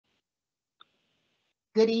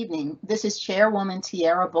Good evening. This is Chairwoman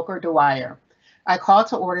Tiara Booker Dwyer. I call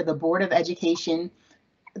to order the Board of Education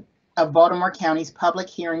of Baltimore County's public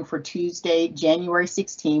hearing for Tuesday, January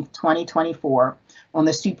 16, 2024, on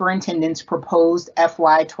the Superintendent's proposed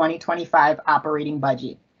FY 2025 operating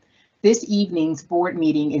budget. This evening's board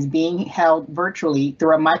meeting is being held virtually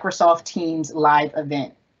through a Microsoft Teams live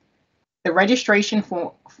event. The registration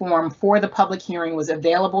form for the public hearing was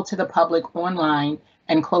available to the public online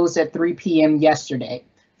and closed at 3 p.m. yesterday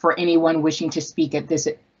for anyone wishing to speak at this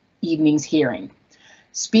evening's hearing.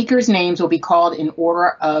 Speakers' names will be called in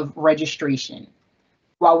order of registration.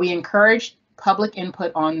 While we encourage public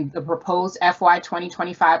input on the proposed FY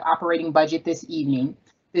 2025 operating budget this evening,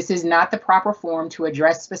 this is not the proper forum to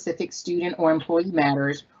address specific student or employee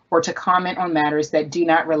matters or to comment on matters that do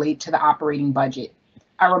not relate to the operating budget.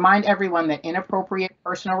 I remind everyone that inappropriate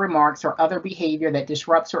personal remarks or other behavior that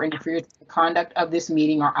disrupts or interferes with the conduct of this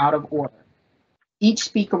meeting are out of order. Each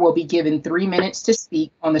speaker will be given 3 minutes to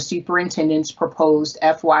speak on the superintendent's proposed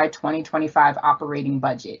FY 2025 operating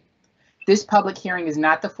budget. This public hearing is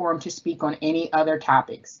not the forum to speak on any other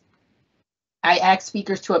topics. I ask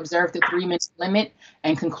speakers to observe the 3-minute limit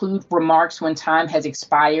and conclude remarks when time has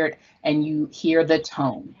expired and you hear the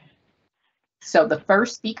tone. So the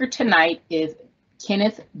first speaker tonight is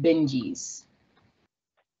Kenneth Benjes.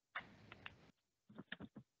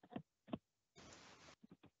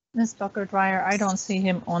 Ms. Booker Dwyer, I don't see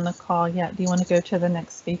him on the call yet. Do you want to go to the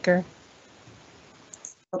next speaker?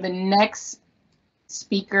 So the next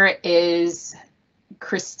speaker is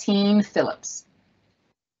Christine Phillips.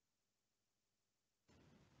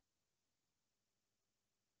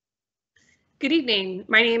 Good evening.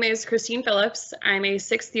 My name is Christine Phillips. I'm a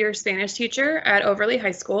 6th-year Spanish teacher at Overley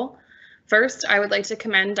High School. First, I would like to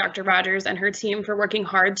commend Dr. Rogers and her team for working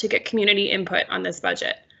hard to get community input on this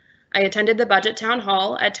budget. I attended the budget town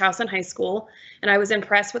hall at Towson High School, and I was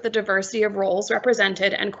impressed with the diversity of roles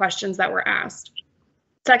represented and questions that were asked.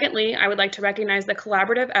 Secondly, I would like to recognize the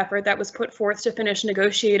collaborative effort that was put forth to finish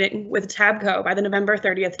negotiating with TABCO by the November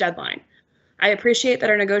 30th deadline. I appreciate that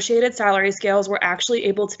our negotiated salary scales were actually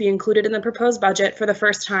able to be included in the proposed budget for the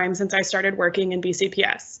first time since I started working in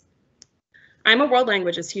BCPS. I'm a world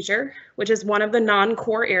languages teacher, which is one of the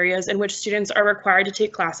non-core areas in which students are required to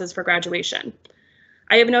take classes for graduation.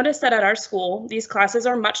 I have noticed that at our school, these classes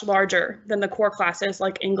are much larger than the core classes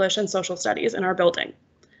like English and social studies in our building.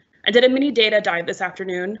 I did a mini data dive this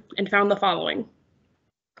afternoon and found the following.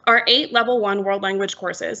 Our 8 level 1 world language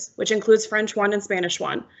courses, which includes French 1 and Spanish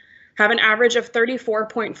 1, have an average of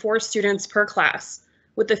 34.4 students per class,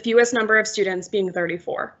 with the fewest number of students being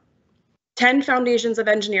 34. 10 Foundations of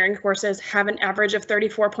Engineering courses have an average of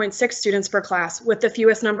 34.6 students per class, with the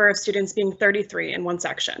fewest number of students being 33 in one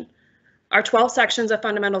section. Our 12 sections of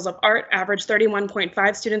Fundamentals of Art average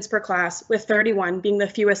 31.5 students per class, with 31 being the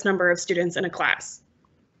fewest number of students in a class.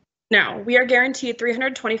 Now, we are guaranteed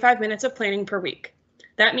 325 minutes of planning per week.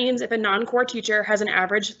 That means if a non-core teacher has an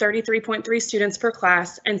average 33.3 students per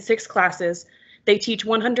class and 6 classes, they teach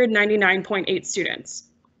 199.8 students.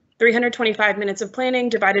 325 minutes of planning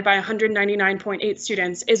divided by 199.8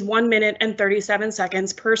 students is 1 minute and 37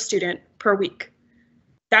 seconds per student per week.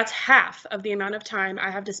 That's half of the amount of time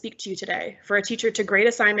I have to speak to you today for a teacher to grade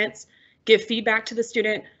assignments, give feedback to the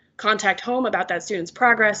student, contact home about that student's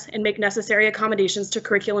progress, and make necessary accommodations to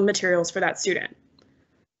curriculum materials for that student.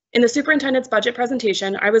 In the superintendent's budget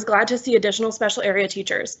presentation, I was glad to see additional special area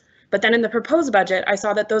teachers, but then in the proposed budget, I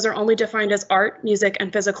saw that those are only defined as art, music,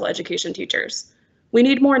 and physical education teachers. We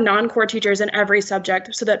need more non-core teachers in every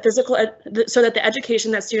subject so that the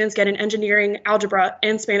education that students get in engineering, algebra,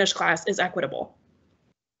 and Spanish class is equitable.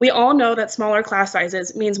 We all know that smaller class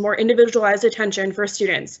sizes means more individualized attention for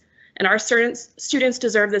students, and our students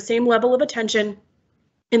deserve the same level of attention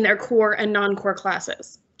in their core and non-core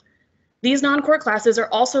classes. These non-core classes are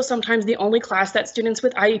also sometimes the only class that students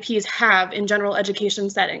with IEPs have in general education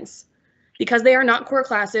settings. Because they are not core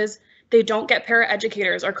classes, they don't get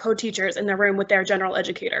paraeducators or co-teachers in the room with their general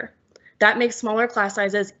educator. That makes smaller class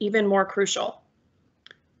sizes even more crucial.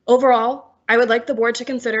 Overall, I would like the board to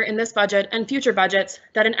consider in this budget and future budgets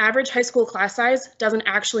that an average high school class size doesn't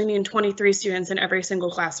actually mean 23 students in every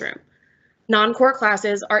single classroom. Non-core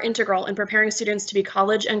classes are integral in preparing students to be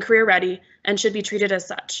college and career ready and should be treated as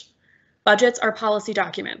such. Budgets are policy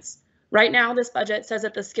documents. Right now, this budget says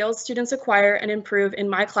that the skills students acquire and improve in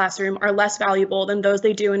my classroom are less valuable than those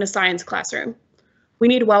they do in a science classroom. We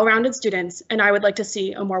need well-rounded students, and I would like to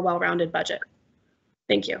see a more well-rounded budget.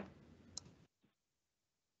 Thank you.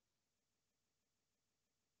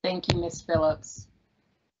 Thank you, Ms. Phillips.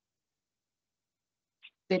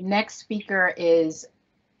 The next speaker is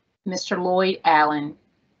Mr. Lloyd Allen.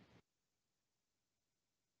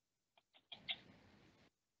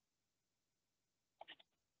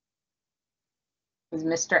 Is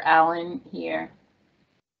Mr. Allen here?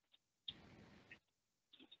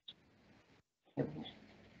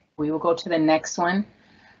 We will go to the next one.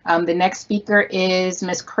 The next speaker is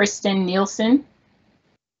Ms. Kristen Nielsen.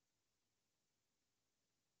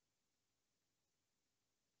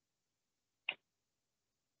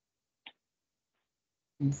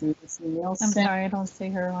 Ms. Nielsen. I'm sorry, I don't see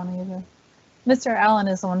her on either. Mr. Allen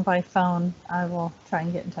is on by phone. I will try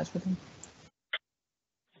and get in touch with him.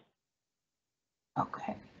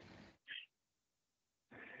 Okay.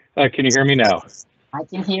 Can you hear me now? I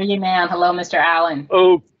can hear you now. Hello, Mr. Allen.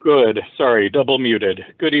 Oh, good. Sorry, double muted.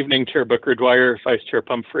 Good evening, Chair Booker-Dwyer, Vice Chair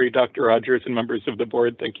Pumphrey, Dr. Rogers, and members of the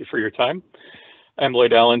board. Thank you for your time. I'm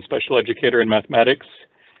Lloyd Allen, special educator in mathematics.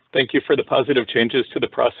 Thank you for the positive changes to the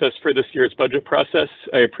process for this year's budget process.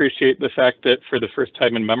 I appreciate the fact that for the first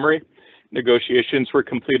time in memory, negotiations were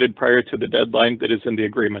completed prior to the deadline that is in the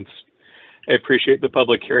agreements. I appreciate the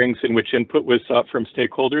public hearings in which input was sought from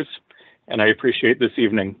stakeholders, and I appreciate this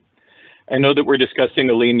evening. I know that we're discussing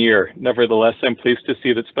a lean year. Nevertheless, I'm pleased to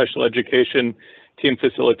see that special education team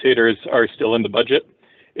facilitators are still in the budget.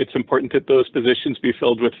 It's important that those positions be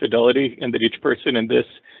filled with fidelity and that each person in this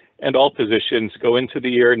and all positions go into the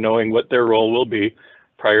year knowing what their role will be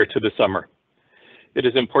prior to the summer. It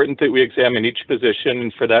is important that we examine each position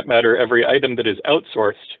and, for that matter, every item that is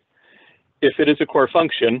outsourced. If it is a core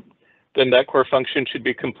function, then that core function should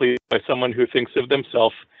be completed by someone who thinks of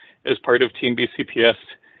themselves as part of Team BCPS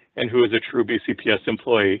and who is a true BCPS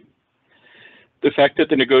employee. The fact that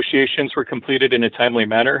the negotiations were completed in a timely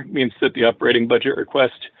manner means that the operating budget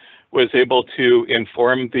request was able to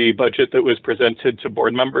inform the budget that was presented to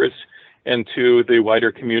board members and to the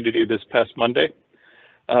wider community this past Monday.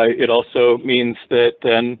 It also means that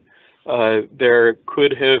then there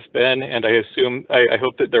could have been, and I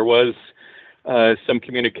hope that there was some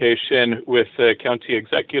communication with the county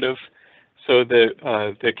executive, so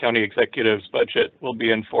that the county executive's budget will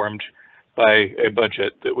be informed by a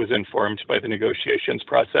budget that was informed by the negotiations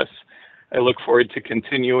process. I look forward to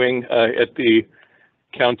continuing at the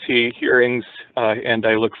county hearings, and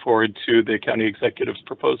I look forward to the county executive's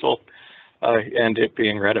proposal and it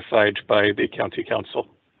being ratified by the county council.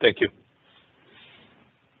 Thank you.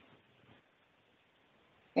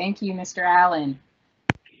 Thank you, Mr. Allen.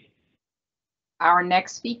 Our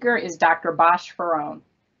next speaker is Dr. Bosch Ferrone.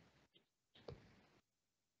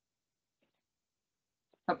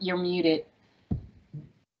 Oh, you're muted.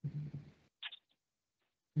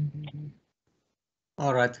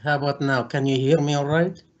 All right, how about now? Can you hear me all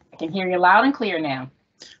right? I can hear you loud and clear now.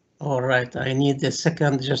 All right, I need a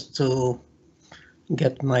second just to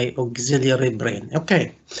get my auxiliary brain.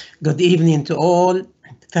 Okay, good evening to all.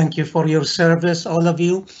 Thank you for your service, all of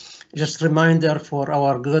you. Just reminder for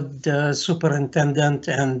our good superintendent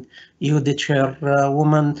and you, the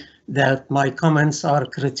chairwoman, that my comments are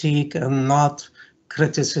critique and not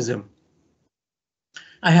criticism.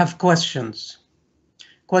 I have questions.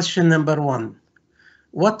 Question number one.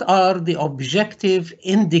 What are the objective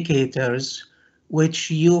indicators which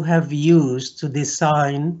you have used to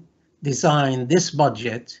design this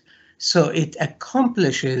budget so it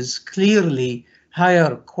accomplishes clearly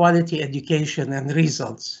higher quality education and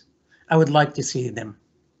results? I would like to see them.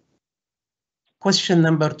 Question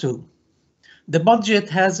number two. The budget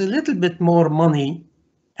has a little bit more money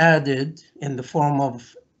added in the form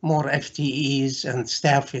of more FTEs and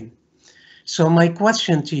staffing. So my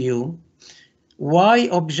question to you, why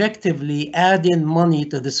objectively adding money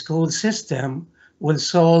to the school system will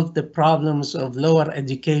solve the problems of lower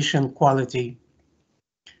education quality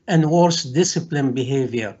and worse discipline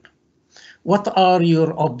behavior? What are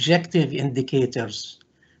your objective indicators?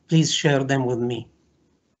 Please share them with me.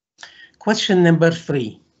 Question number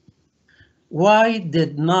three. Why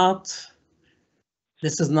did not,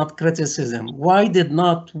 this is not criticism, why did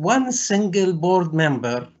not one single board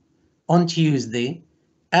member on Tuesday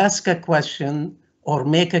ask a question or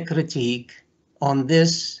make a critique on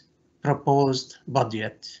this proposed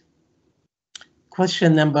budget?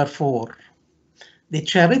 Question number four. The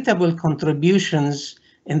charitable contributions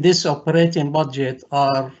in this operating budget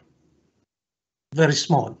are very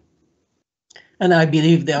small. And I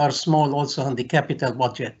believe they are small also on the capital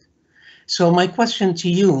budget. So my question to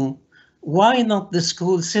you, why not the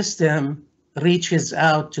school system reaches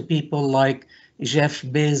out to people like Jeff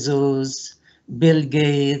Bezos, Bill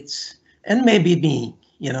Gates, and maybe me?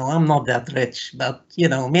 You know, I'm not that rich, but you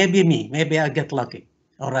know, maybe me, maybe I get lucky,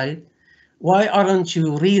 all right? Why aren't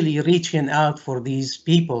you really reaching out for these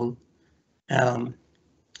people? And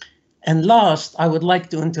last, I would like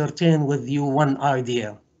to entertain with you one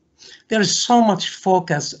idea. There is so much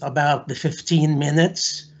focus about the 15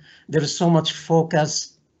 minutes. There is so much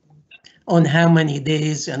focus on how many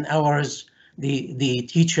days and hours the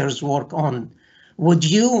teachers work on. Would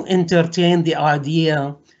you entertain the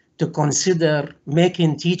idea to consider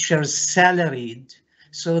making teachers salaried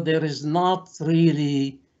so there is not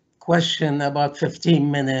really question about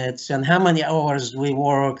 15 minutes and how many hours we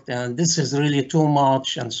worked and this is really too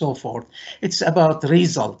much and so forth? It's about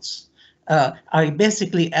results. I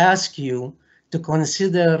basically ask you to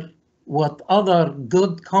consider what other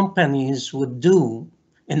good companies would do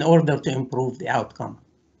in order to improve the outcome.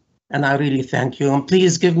 And I really thank you. And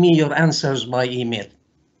please give me your answers by email.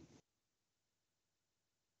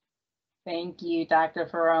 Thank you, Dr.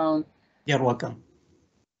 Ferrone. You're welcome.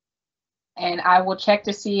 And I will check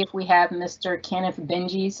to see if we have Mr. Kenneth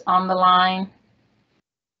Benjis on the line.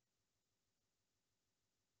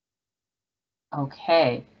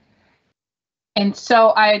 Okay. And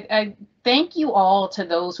so I thank you all to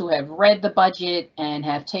those who have read the budget and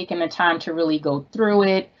have taken the time to really go through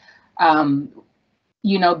it.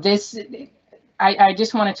 You know, I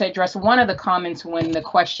just wanted to address one of the comments when the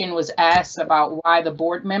question was asked about why the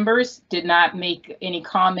board members did not make any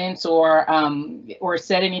comments or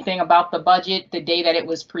said anything about the budget the day that it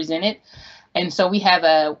was presented. And so we have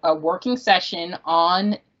a working session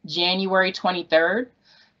on January 23rd,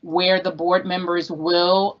 where the board members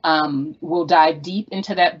will dive deep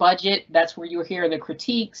into that budget. That's where you'll hear the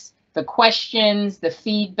critiques, the questions, the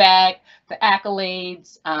feedback, the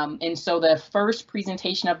accolades. And so the first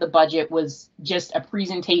presentation of the budget was just a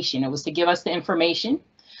presentation. It was to give us the information.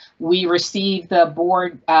 We received the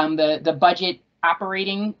board, the budget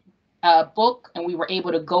operating book, and we were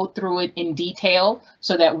able to go through it in detail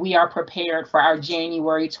so that we are prepared for our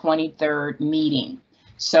January 23rd meeting.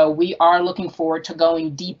 So we are looking forward to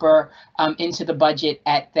going deeper into the budget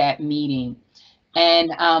at that meeting.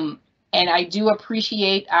 And I do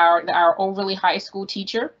appreciate our Overly High School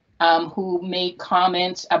teacher who made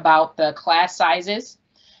comments about the class sizes.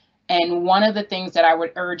 And one of the things that I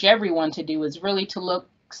would urge everyone to do is really to look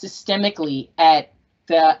systemically at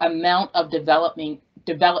the amount of development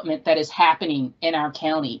that is happening in our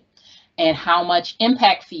county and how much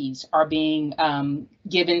impact fees are being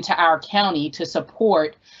given to our county to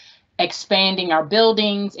support expanding our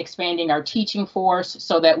buildings, expanding our teaching force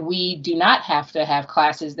so that we do not have to have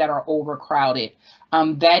classes that are overcrowded.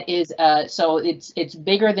 That is, so it's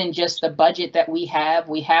bigger than just the budget that we have.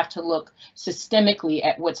 We have to look systemically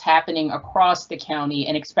at what's happening across the county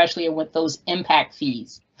and especially with those impact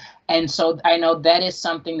fees. And so I know that is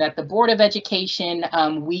something that the Board of Education,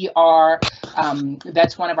 that's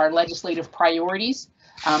one of our legislative priorities.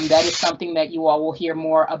 That is something that you all will hear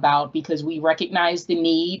more about because we recognize the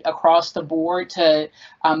need across the board to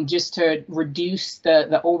just to reduce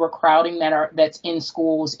the overcrowding that's in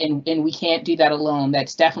schools, and we can't do that alone.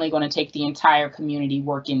 That's definitely going to take the entire community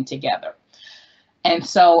working together. And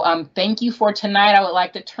so thank you for tonight. I would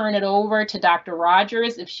like to turn it over to Dr.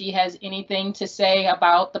 Rogers if she has anything to say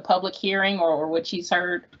about the public hearing or what she's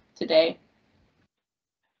heard today.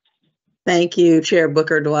 Thank you, Chair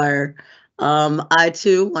Booker Dwyer. I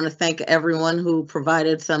too want to thank everyone who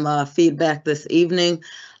provided some feedback this evening,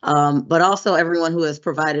 but also everyone who has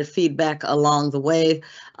provided feedback along the way.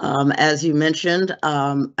 As you mentioned,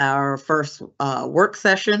 our first work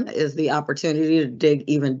session is the opportunity to dig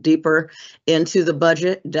even deeper into the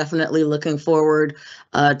budget. Definitely looking forward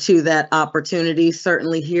to that opportunity.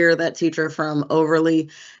 Certainly hear that teacher from Overly,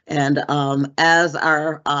 and as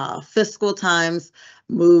our fiscal times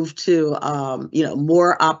move to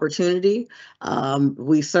more opportunity,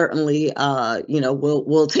 we certainly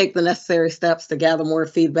we'll take the necessary steps to gather more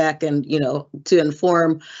feedback and to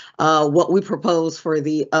inform what we propose for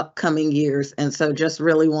the upcoming years. And so just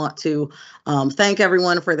really want to thank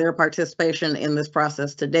everyone for their participation in this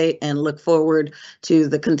process to date and look forward to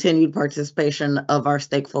the continued participation of our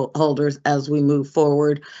stakeholders as we move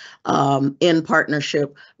forward in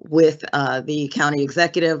partnership with the county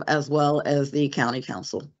executive as well as the county council.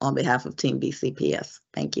 On behalf of Team BCPS,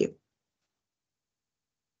 thank you.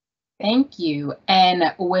 Thank you.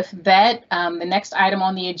 And with that, the next item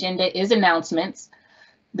on the agenda is announcements.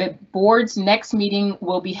 The board's next meeting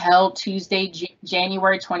will be held Tuesday,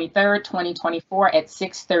 January 23rd, 2024 at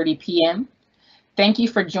 6:30 p.m. Thank you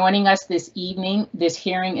for joining us this evening. This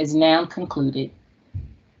hearing is now concluded.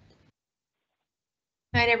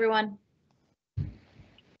 Night, everyone.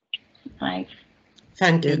 Bye.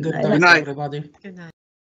 Thank you. Good night, everybody. Good night.